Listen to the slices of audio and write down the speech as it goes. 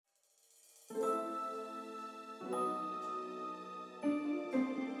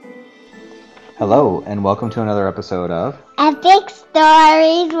Hello, and welcome to another episode of Epic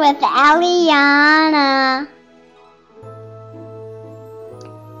Stories with Eliana.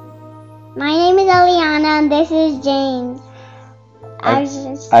 My name is Eliana and this is James.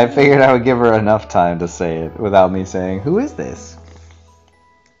 I figured I would give her enough time to say it without me saying, who is this?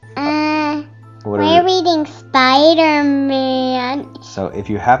 We're reading Spider-Man. So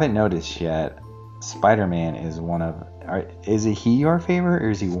if you haven't noticed yet, Spider-Man is is he your favorite or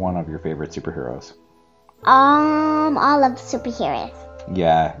is he one of your favorite superheroes? All of superheroes.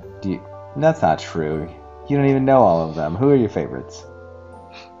 Yeah, that's not true. You don't even know all of them. Who are your favorites?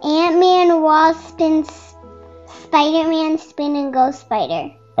 Ant-Man, Wasp, and Spider-Man, Spin, and Ghost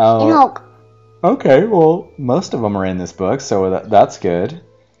Spider. Oh, and Hulk. Okay, well, most of them are in this book, so that's good.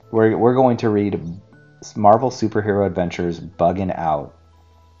 We're going to read Marvel Superhero Adventures Buggin' Out.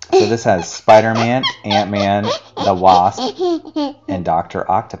 So this has Spider-Man, Ant-Man, the Wasp, and Dr.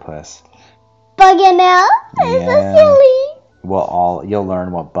 Octopus. Buggin' out? It's so silly. Well, you'll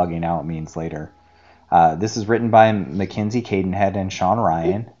learn what bugging out means later. This is written by Mackenzie Cadenhead and Sean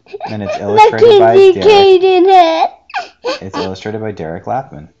Ryan, and it's illustrated by Derek. It's illustrated by Derek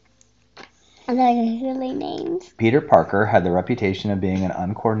Lathman. I like silly names. Peter Parker had the reputation of being an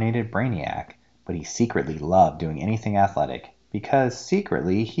uncoordinated brainiac, but he secretly loved doing anything athletic, because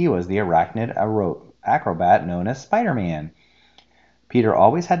secretly he was the arachnid acrobat known as Spider-Man. Peter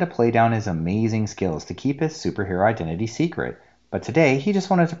always had to play down his amazing skills to keep his superhero identity secret, but today he just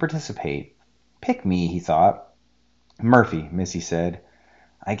wanted to participate. Pick me, he thought. Murphy, Missy said.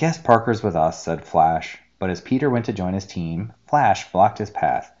 I guess Parker's with us, said Flash, but as Peter went to join his team, Flash blocked his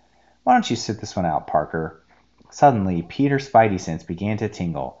path. Why don't you sit this one out, Parker? Suddenly, Peter's spidey sense began to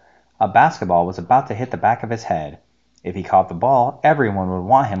tingle. A basketball was about to hit the back of his head. If he caught the ball, everyone would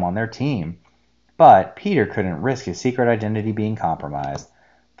want him on their team. But Peter couldn't risk his secret identity being compromised.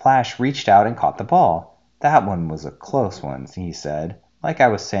 Flash reached out and caught the ball. That one was a close one, he said. Like I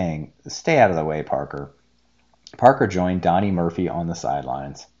was saying, stay out of the way, Parker. Parker joined Donnie Murphy on the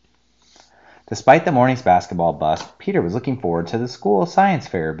sidelines. Despite the morning's basketball bust, Peter was looking forward to the school science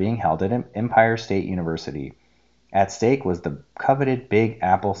fair being held at Empire State University. At stake was the coveted Big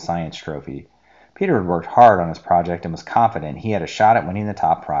Apple Science Trophy. Peter had worked hard on his project and was confident he had a shot at winning the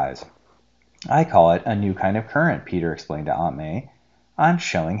top prize. I call it a new kind of current, Peter explained to Aunt May. I'm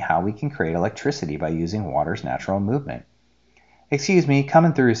showing how we can create electricity by using water's natural movement. Excuse me,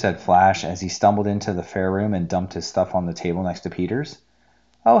 coming through, said Flash as he stumbled into the fair room and dumped his stuff on the table next to Peter's.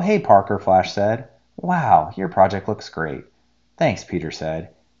 Oh, hey, Parker, Flash said. Wow, your project looks great. Thanks, Peter said.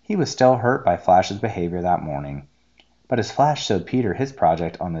 He was still hurt by Flash's behavior that morning. But as Flash showed Peter his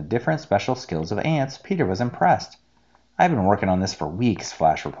project on the different special skills of ants, Peter was impressed. I've been working on this for weeks,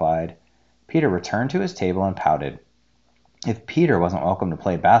 Flash replied. Peter returned to his table and pouted. If Peter wasn't welcome to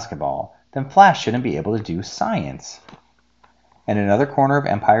play basketball, then Flash shouldn't be able to do science. In another corner of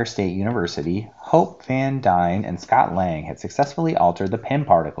Empire State University, Hope Van Dyne and Scott Lang had successfully altered the PIM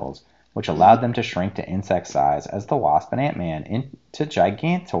particles, which allowed them to shrink to insect size as the Wasp and Ant-Man into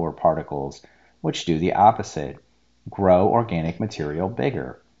gigantor particles, which do the opposite, grow organic material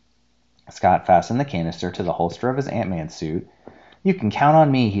bigger. Scott fastened the canister to the holster of his Ant-Man suit. You can count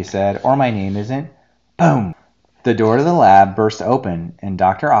on me, he said, or my name isn't. Boom! The door to the lab burst open, and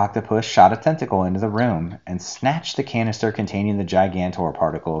Dr. Octopus shot a tentacle into the room and snatched the canister containing the gigantor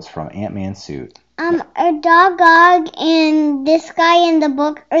particles from Ant-Man's suit. Are Doc Ock and this guy in the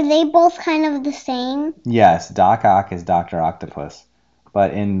book, are they both kind of the same? Yes, Doc Ock is Dr. Octopus.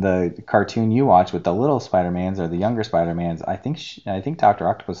 But in the cartoon you watch with the little Spider-Mans or the younger Spider-Mans, I think Dr.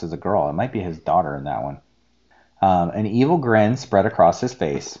 Octopus is a girl. It might be his daughter in that one. An evil grin spread across his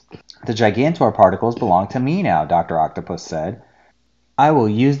face. The gigantor particles belong to me now, Dr. Octopus said. I will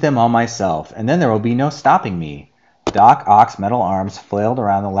use them on myself, and then there will be no stopping me. Doc Ock's metal arms flailed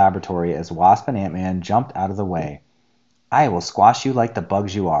around the laboratory as Wasp and Ant-Man jumped out of the way. I will squash you like the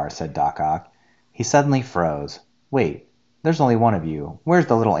bugs you are, said Doc Ock. He suddenly froze. Wait, there's only one of you. Where's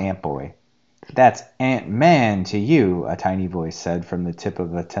the little ant boy? That's Ant-Man to you, a tiny voice said from the tip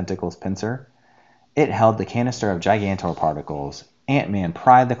of a tentacle's pincer. It held the canister of gigantor particles. Ant-Man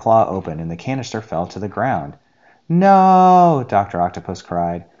pried the claw open, and the canister fell to the ground. No! Dr. Octopus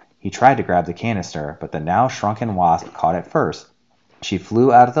cried. He tried to grab the canister, but the now shrunken Wasp caught it first. She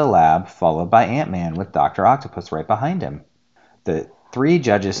flew out of the lab, followed by Ant-Man with Dr. Octopus right behind him. The three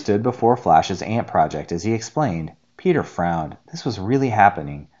judges stood before Flash's ant project as he explained. Peter frowned. This was really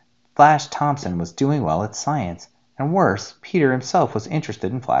happening. Flash Thompson was doing well at science, and worse, Peter himself was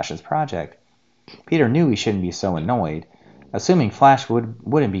interested in Flash's project. Peter knew he shouldn't be so annoyed. Assuming Flash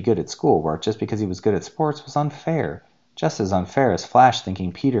wouldn't be good at schoolwork just because he was good at sports was unfair. just as unfair as Flash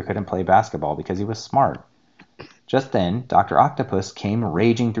thinking Peter couldn't play basketball because he was smart. Just then, Dr. Octopus came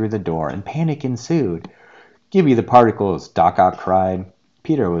raging through the door, and panic ensued. "Give me the particles!" Doc Ock cried.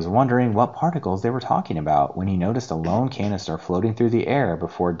 Peter was wondering what particles they were talking about when he noticed a lone canister floating through the air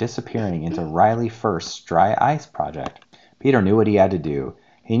before disappearing into Riley First's dry ice project. Peter knew what he had to do.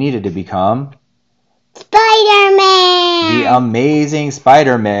 He needed to become Spider-Man! the Amazing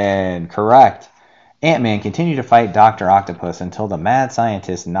Spider-Man. Correct. Ant-Man continued to fight Dr. Octopus until the mad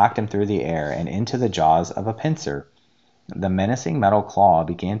scientist knocked him through the air and into the jaws of a pincer. The menacing metal claw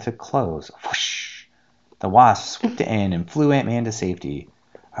began to close. Whoosh! The wasp swooped in and flew Ant-Man to safety.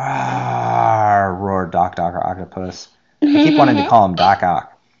 "Arr!" roared Dr. Octopus. I keep wanting to call him Doc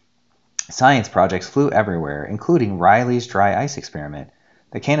Ock. Science projects flew everywhere, including Riley's dry ice experiment.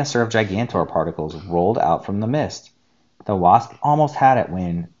 The canister of Gigantor particles rolled out from the mist. The wasp almost had it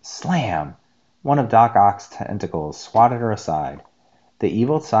when, slam! One of Doc Ock's tentacles swatted her aside. The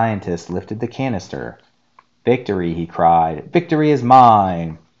evil scientist lifted the canister. "Victory!" he cried. "Victory is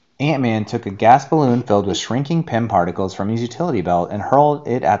mine!" Ant-Man took a gas balloon filled with shrinking Pym particles from his utility belt and hurled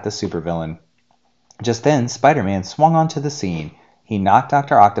it at the supervillain. Just then, Spider-Man swung onto the scene. He knocked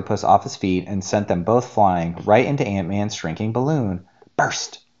Dr. Octopus off his feet and sent them both flying right into Ant-Man's shrinking balloon.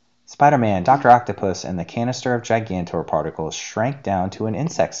 Burst! Spider-Man, Dr. Octopus, and the canister of Gigantor particles shrank down to an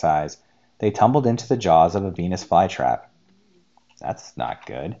insect size. They tumbled into the jaws of a Venus flytrap. That's not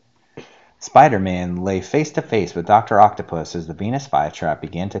good. Spider-Man lay face to face with Dr. Octopus as the Venus flytrap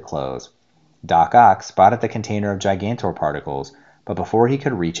began to close. Doc Ock spotted the container of Gigantor particles, but before he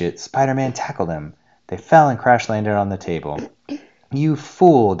could reach it, Spider-Man tackled him. They fell and crash-landed on the table. "You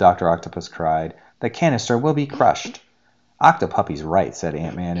fool!" Dr. Octopus cried. "The canister will be crushed." "Octopuppy's right," said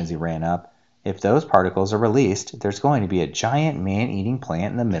Ant-Man as he ran up. "If those particles are released, there's going to be a giant man-eating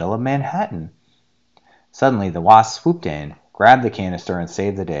plant in the middle of Manhattan." Suddenly the wasp swooped in, grabbed the canister, and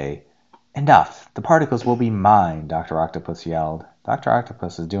saved the day. "Enough! The particles will be mine!" Dr. Octopus yelled. Dr.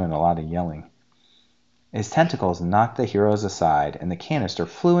 Octopus is doing a lot of yelling. His tentacles knocked the heroes aside, and the canister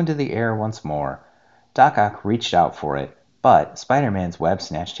flew into the air once more. Doc Ock reached out for it, but Spider-Man's web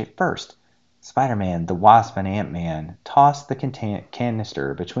snatched it first. Spider-Man, the Wasp, and Ant-Man tossed the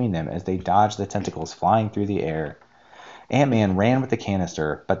canister between them as they dodged the tentacles flying through the air. Ant-Man ran with the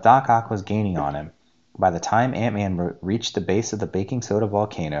canister, but Doc Ock was gaining on him. By the time Ant-Man reached the base of the baking soda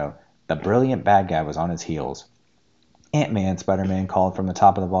volcano, the brilliant bad guy was on his heels. "Ant-Man," Spider-Man called from the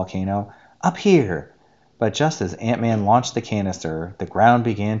top of the volcano. "Up here!" But just as Ant-Man launched the canister, the ground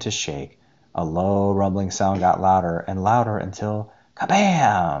began to shake. A low rumbling sound got louder and louder until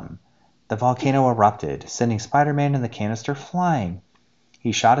kabam! The volcano erupted, sending Spider-Man and the canister flying.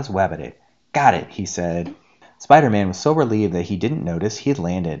 He shot his web at it. "Got it," he said. Spider-Man was so relieved that he didn't notice he had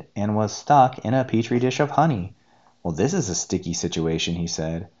landed and was stuck in a petri dish of honey. "Well, this is a sticky situation," he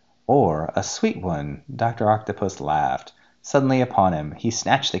said. "Or a sweet one." Dr. Octopus laughed. Suddenly upon him, he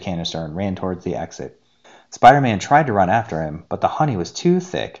snatched the canister and ran towards the exit. Spider-Man tried to run after him, but the honey was too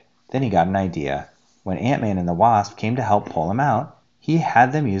thick. Then he got an idea. When Ant-Man and the Wasp came to help pull him out, he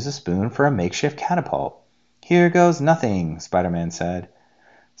had them use a spoon for a makeshift catapult. "Here goes nothing," Spider-Man said.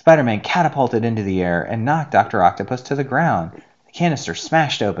 Spider-Man catapulted into the air and knocked Dr. Octopus to the ground. The canister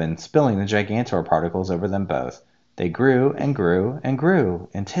smashed open, spilling the Gigantor particles over them both. They grew and grew and grew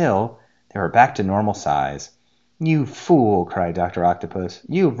until they were back to normal size. "You fool!" cried Dr. Octopus.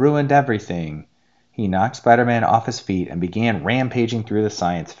 "You've ruined everything." He knocked Spider-Man off his feet and began rampaging through the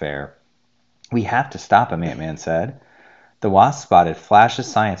science fair. "We have to stop him," Ant-Man said. The Wasp spotted Flash's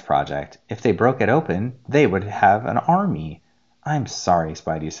science project. If they broke it open, they would have an army. "I'm sorry,"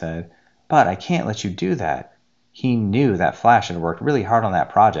 Spidey said, "but I can't let you do that." He knew that Flash had worked really hard on that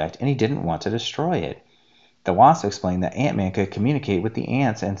project, and he didn't want to destroy it. The Wasp explained that Ant-Man could communicate with the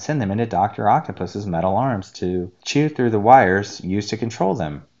ants and send them into Dr. Octopus's metal arms to chew through the wires used to control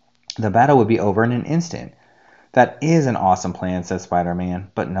them. The battle would be over in an instant. "That is an awesome plan," said Spider-Man,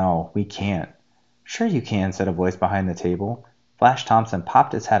 "but no, we can't." "Sure you can," said a voice behind the table. Flash Thompson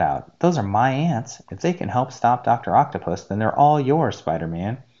popped his head out. "Those are my ants. If they can help stop Dr. Octopus, then they're all yours,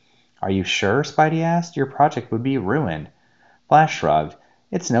 Spider-Man." "Are you sure?" Spidey asked. "Your project would be ruined." Flash shrugged.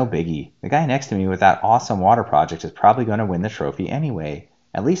 "It's no biggie. The guy next to me with that awesome water project is probably going to win the trophy anyway.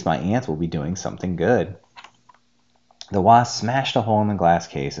 At least my ants will be doing something good." The Wasp smashed a hole in the glass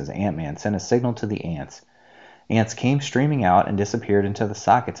case as Ant-Man sent a signal to the ants. Ants came streaming out and disappeared into the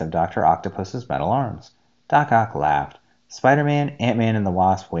sockets of Dr. Octopus's metal arms. Doc Ock laughed. Spider-Man, Ant-Man, and the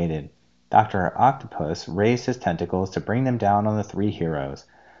Wasp waited. Dr. Octopus raised his tentacles to bring them down on the three heroes.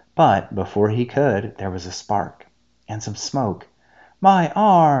 But before he could, there was a spark and some smoke. "My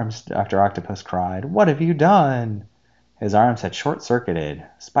arms!" Dr. Octopus cried. "What have you done?" His arms had short-circuited.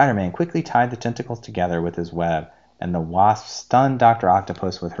 Spider-Man quickly tied the tentacles together with his web, and the wasp stunned Dr.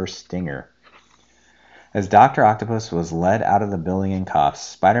 Octopus with her stinger. As Dr. Octopus was led out of the building in cuffs,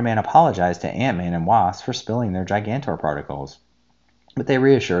 Spider-Man apologized to Ant-Man and Wasp for spilling their Gigantor particles. But they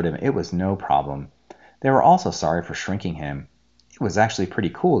reassured him it was no problem. They were also sorry for shrinking him. It was actually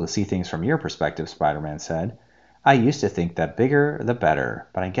pretty cool to see things from your perspective, Spider-Man said. I used to think that bigger the better,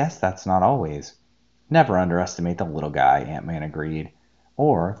 but I guess that's not always. Never underestimate the little guy, Ant-Man agreed.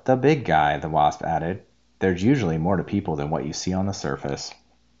 Or the big guy, the Wasp added. There's usually more to people than what you see on the surface.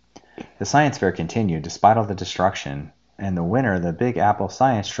 The science fair continued despite all the destruction, and the winner of the Big Apple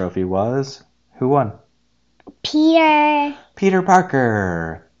Science Trophy was... Who won? Peter. Peter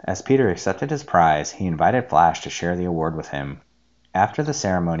Parker! As Peter accepted his prize, he invited Flash to share the award with him. After the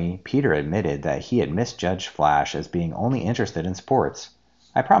ceremony, Peter admitted that he had misjudged Flash as being only interested in sports.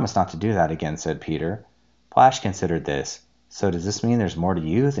 I promise not to do that again, said Peter. Flash considered this. So does this mean there's more to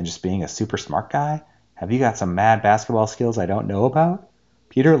you than just being a super smart guy? Have you got some mad basketball skills I don't know about?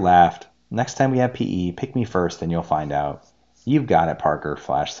 Peter laughed. Next time we have PE, pick me first and you'll find out. You've got it, Parker,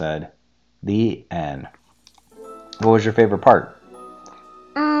 Flash said. The end. What was your favorite part?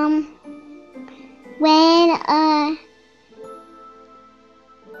 When,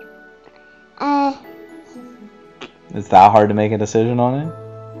 Is that hard to make a decision on it?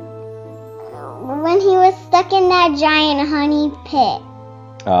 when he was stuck in that giant honey pit.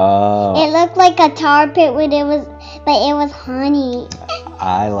 Oh. It looked like a tar pit, but it was honey.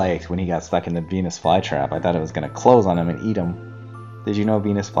 I liked when he got stuck in the Venus flytrap. I thought it was going to close on him and eat him. Did you know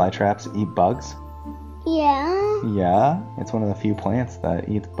Venus flytraps eat bugs? Yeah. Yeah, it's one of the few plants that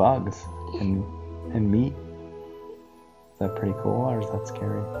eats bugs and meat. Is that pretty cool, or is that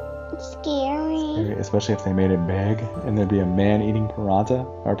scary? It's scary. Especially if they made it big and there'd be a man-eating piranha.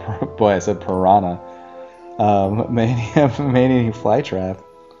 Or, boy, I said piranha. Man-eating flytrap.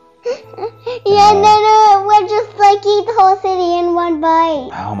 Yeah, and then it would just like eat the whole city in one bite.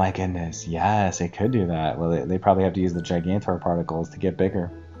 Oh my goodness, yes, it could do that. Well, they probably have to use the Gigantor particles to get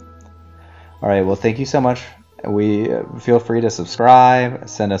bigger. All right, well, thank you so much. We feel free to subscribe,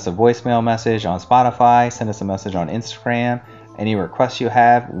 send us a voicemail message on Spotify, send us a message on Instagram. Any requests you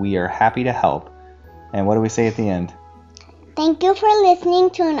have, we are happy to help. And what do we say at the end? Thank you for listening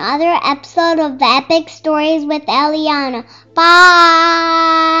to another episode of the Epic Stories with Eliana.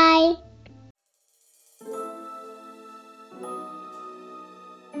 Bye!